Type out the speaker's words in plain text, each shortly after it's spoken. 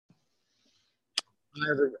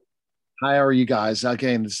Hi, Hi, how are you guys?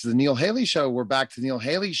 Again, this is the Neil Haley Show. We're back to Neil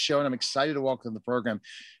Haley's show, and I'm excited to welcome to the program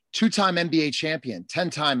two-time NBA champion,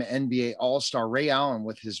 10-time NBA All-Star Ray Allen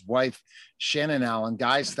with his wife, Shannon Allen.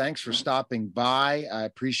 Guys, thanks for stopping by. I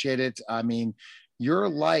appreciate it. I mean, your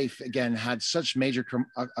life, again, had such major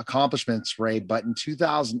accomplishments, Ray, but in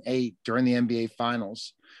 2008, during the NBA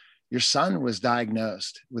Finals, your son was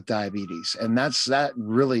diagnosed with diabetes, and that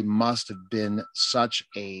really must have been such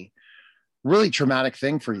a really traumatic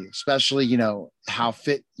thing for you, especially, how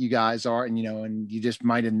fit you guys are. And, and you just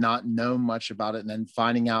might have not known much about it. And then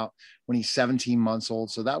finding out when he's 17 months old.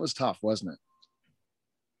 So that was tough, wasn't it?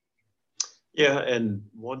 Yeah, and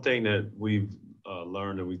one thing that we've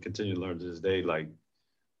learned and we continue to learn to this day, like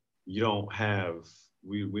you don't have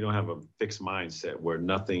we don't have a fixed mindset where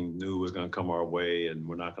nothing new is going to come our way and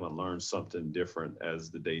we're not going to learn something different as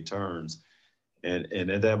the day turns. And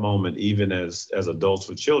at that moment, even as adults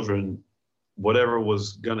with children, whatever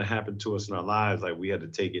was going to happen to us in our lives, like we had to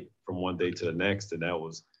take it from one day to the next. And that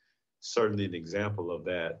was certainly an example of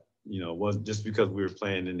that. It wasn't just because we were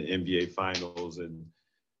playing in the NBA finals and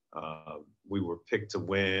we were picked to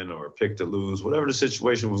win or picked to lose, whatever the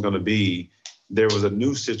situation was going to be, there was a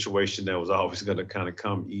new situation that was always going to kind of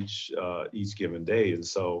come each given day. And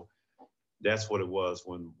so that's what it was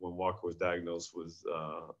when Walker was diagnosed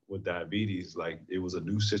with diabetes. Like it was a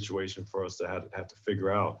new situation for us to have to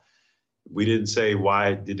figure out. We didn't say,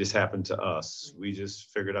 why did this happen to us? We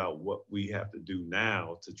just figured out what we have to do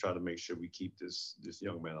now to try to make sure we keep this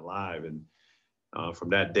young man alive. And from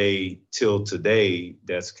that day till today,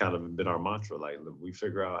 that's kind of been our mantra. Like we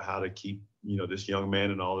figure out how to keep, this young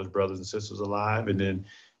man and all his brothers and sisters alive, and then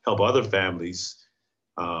help other families,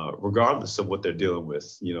 regardless of what they're dealing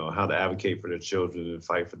with, how to advocate for their children and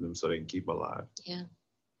fight for them so they can keep them alive. Yeah.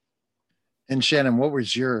 And Shannon,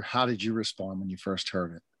 how did you respond when you first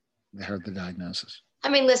heard it? They heard the diagnosis. I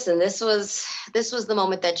mean, listen, this was the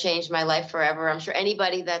moment that changed my life forever. I'm sure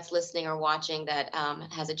anybody that's listening or watching that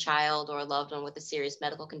has a child or a loved one with a serious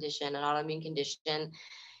medical condition, an autoimmune condition,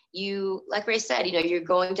 you, like Ray said, you're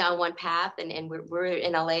going down one path, and we're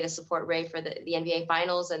in LA to support Ray for the NBA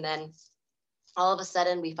finals. And then all of a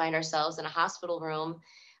sudden we find ourselves in a hospital room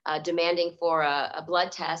demanding for a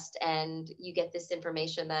blood test. And you get this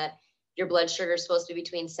information that your blood sugar is supposed to be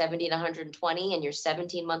between 70 and 120, and your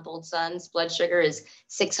 17-month-old son's blood sugar is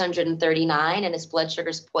 639, and his blood sugar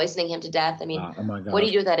is poisoning him to death. I mean, oh my God. What do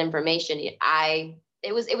you do with that information?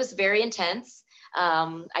 It was very intense.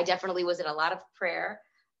 I definitely was in a lot of prayer,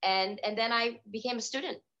 and then I became a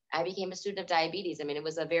student. I became a student of diabetes. I mean, it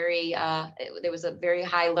was there was a very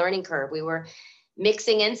high learning curve. We were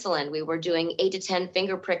mixing insulin. We were doing 8 to 10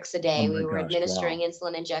 finger pricks a day. Oh we were gosh, administering wow.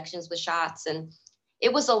 insulin injections with shots, and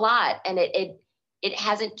it was a lot. And it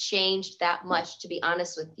hasn't changed that much, to be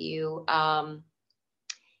honest with you.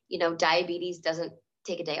 Diabetes doesn't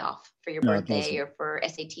take a day off for your birthday or for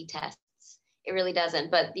SAT tests. It really doesn't.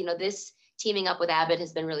 But, this teaming up with Abbott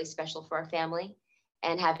has been really special for our family.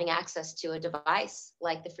 And having access to a device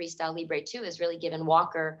like the Freestyle Libre 2 has really given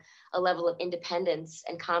Walker a level of independence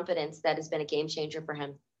and confidence that has been a game changer for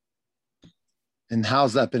him. And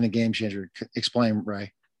how's that been a game changer? Explain,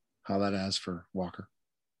 Ray, how that has for Walker.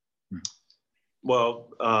 Well,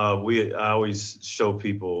 I always show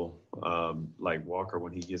people like Walker,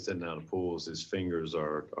 when he gets in and out of pools, his fingers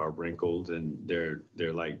are wrinkled and they're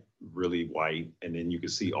like really white, and then you can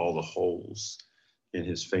see all the holes in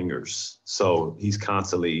his fingers. So he's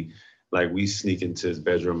constantly, like, we sneak into his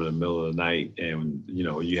bedroom in the middle of the night, and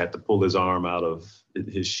you have to pull his arm out of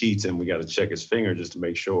his sheets, and we got to check his finger just to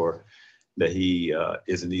make sure that he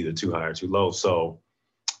isn't either too high or too low. So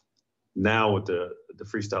now with the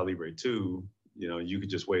Freestyle Libre 2, you could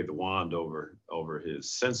just wave the wand over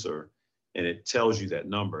his sensor, and it tells you that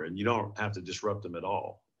number, and you don't have to disrupt him at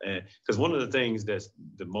all. And because one of the things that's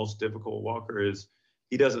the most difficult, Walker, is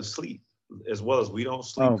he doesn't sleep as well as we don't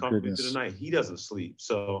sleep comfortably through the night. He doesn't sleep.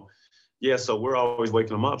 So so we're always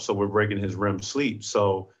waking him up. So we're breaking his REM sleep.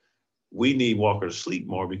 So we need Walker to sleep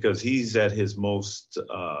more because he's at his most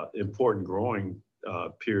important growing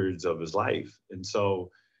periods of his life. And so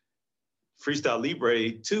Freestyle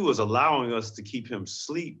Libre 2 is allowing us to keep him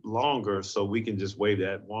sleep longer, so we can just wave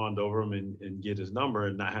that wand over him and get his number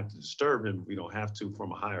and not have to disturb him if we don't have to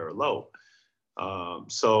from a high or a low.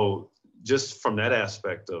 So just from that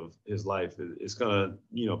aspect of his life, it's going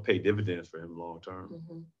to, pay dividends for him long term.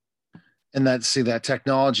 Mm-hmm. And that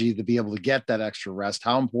technology to be able to get that extra rest,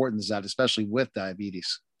 how important is that, especially with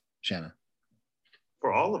diabetes, Shannon?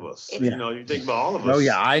 For all of us, you think about all of us. Oh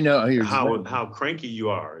yeah, I know how cranky you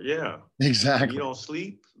are. Yeah, exactly. You don't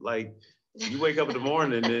sleep, like You wake up in the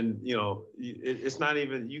morning and then, you know, it's not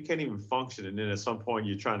even, you can't even function. And then at some point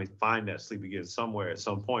you're trying to find that sleep again somewhere at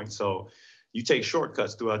some point. So you take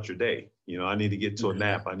shortcuts throughout your day. You know, I need to get to a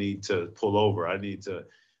nap. I need to pull over. I need to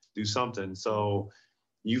do something. So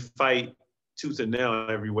you fight tooth and nail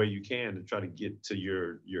every way you can to try to get to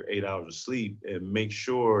your 8 hours of sleep and make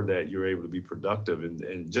sure that you're able to be productive.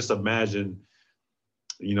 And just imagine,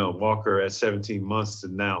 you know, Walker at 17 months to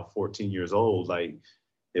now 14 years old, like,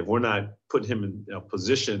 if we're not putting him in a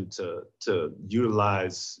position to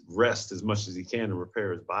utilize rest as much as he can to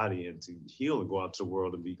repair his body and to heal and go out to the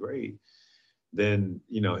world and be great, then,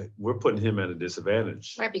 you know, we're putting him at a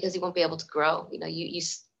disadvantage. Right, because he won't be able to grow. You know,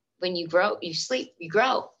 when you grow, you sleep, you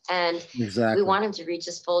grow. And Exactly. we want him to reach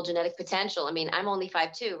his full genetic potential. I mean, I'm only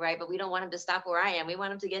 5'2", right? But we don't want him to stop where I am. We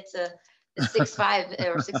want him to get to 6'5"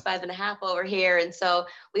 or 6'5.5" over here. And so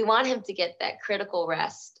we want him to get that critical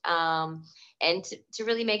rest. And to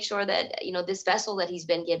really make sure that, you know, this vessel that he's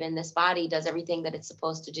been given, this body, does everything that it's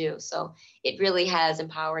supposed to do. So it really has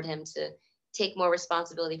empowered him to take more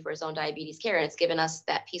responsibility for his own diabetes care. And it's given us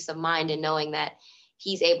that peace of mind in knowing that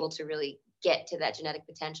he's able to really get to that genetic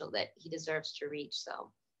potential that he deserves to reach.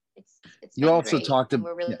 So it's you also great, talked and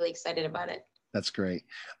we're really excited about it. That's great.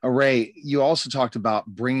 Ray, you also talked about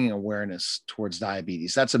bringing awareness towards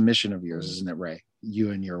diabetes. That's a mission of yours, isn't it, Ray?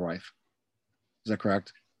 You and your wife. Is that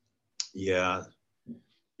correct? Yeah.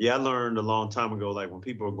 Yeah, I learned a long time ago, like when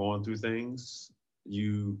people are going through things,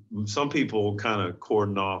 some people kind of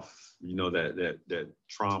cordon off, you know, that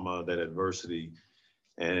trauma, that adversity,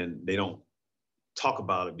 and they don't talk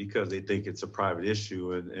about it because they think it's a private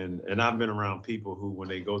issue. And I've been around people who, when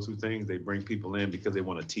they go through things, they bring people in because they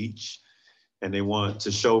want to teach and they want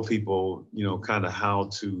to show people, you know, kind of how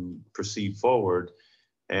to proceed forward.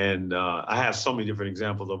 And I have so many different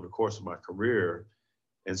examples over the course of my career.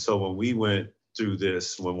 And so when we went through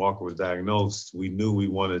this, when Walker was diagnosed, we knew we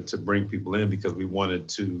wanted to bring people in because we wanted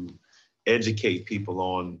to educate people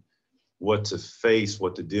on what to face,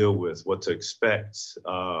 what to deal with, what to expect.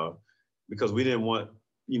 Because we didn't want,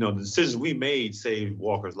 you know, the decisions we made saved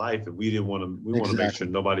Walker's life, and we want to make sure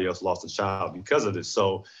nobody else lost a child because of this.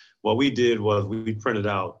 So what we did was we printed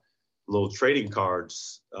out little trading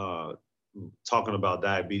cards talking about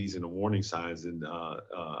diabetes and the warning signs. And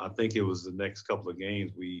I think it was the next couple of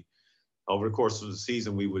games, over the course of the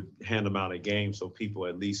season, we would hand them out at games so people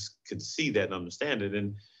at least could see that and understand it.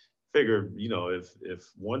 And figure, you know, if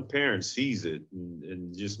one parent sees it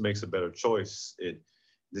and just makes a better choice,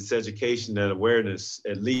 this education, that awareness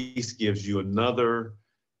at least gives you another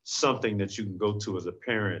something that you can go to as a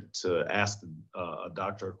parent to ask a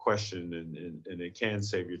doctor a question, and it can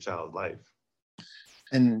save your child's life.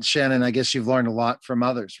 And Shannon, I guess you've learned a lot from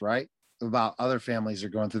others, right? About other families are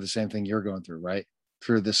going through the same thing you're going through, right?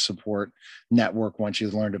 Through this support network once you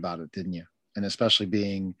learned about it, didn't you? And especially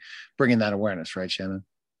bringing that awareness, right, Shannon?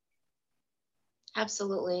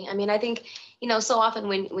 Absolutely. I mean, I think, you know, so often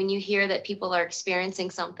when you hear that people are experiencing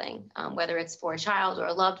something, whether it's for a child or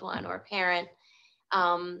a loved one or a parent,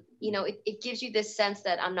 you know, it gives you this sense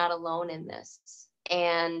that I'm not alone in this.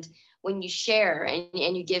 And when you share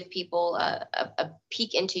and you give people a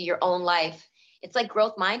peek into your own life, it's like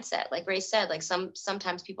growth mindset. Like Ray said, like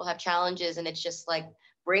sometimes people have challenges and it's just like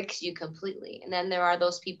breaks you completely. And then there are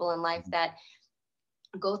those people in life that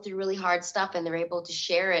go through really hard stuff and they're able to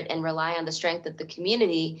share it and rely on the strength of the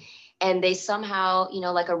community. And they somehow, you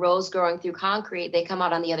know, like a rose growing through concrete, they come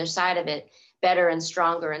out on the other side of it better and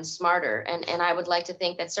stronger and smarter. And I would like to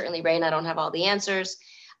think that certainly Ray and I don't have all the answers,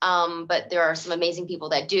 but there are some amazing people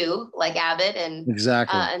that do, like Abbott and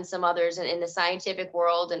and some others in the scientific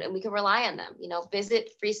world, and we can rely on them. You know, visit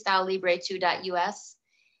freestylelibre2.us.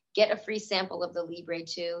 Get a free sample of the Libre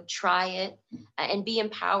 2, try it, and be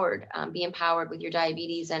empowered. Be empowered with your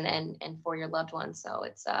diabetes and for your loved ones. So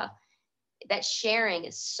it's that sharing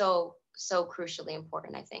is so crucially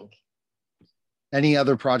important, I think. Any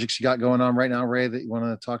other projects you got going on right now, Ray, that you want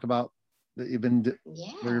to talk about that you've been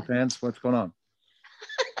for your fans? What's going on?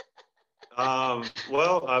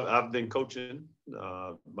 Well, I've been coaching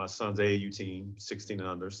my son's AAU team, 16 and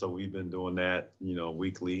under. So we've been doing that, you know,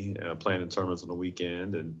 weekly, playing in tournaments on the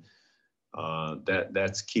weekend, and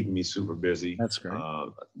that's keeping me super busy. That's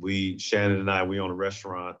great. Shannon and I, we own a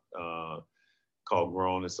restaurant called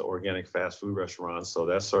Grown. It's an organic fast food restaurant. So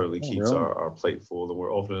that certainly keeps our plate full. And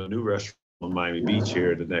we're opening a new restaurant on Miami Beach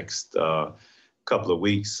here in the next couple of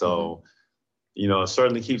weeks. So, you know, it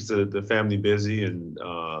certainly keeps the family busy, and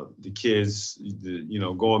the kids, you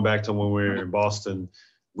know, going back to when we were in Boston,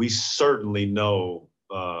 we certainly know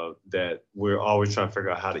that we're always trying to figure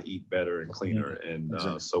out how to eat better and cleaner. And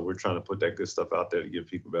so we're trying to put that good stuff out there to give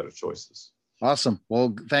people better choices. Awesome.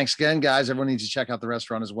 Well, thanks again, guys. Everyone needs to check out the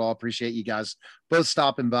restaurant as well. Appreciate you guys both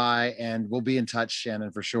stopping by, and we'll be in touch,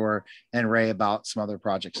 Shannon, for sure, and Ray about some other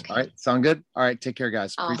projects. Okay. All right. Sound good? All right. Take care,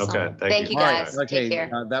 guys. Awesome. Okay. Thank you, guys. All right. Okay. Take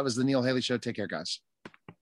care. That was the Neil Haley Show. Take care, guys.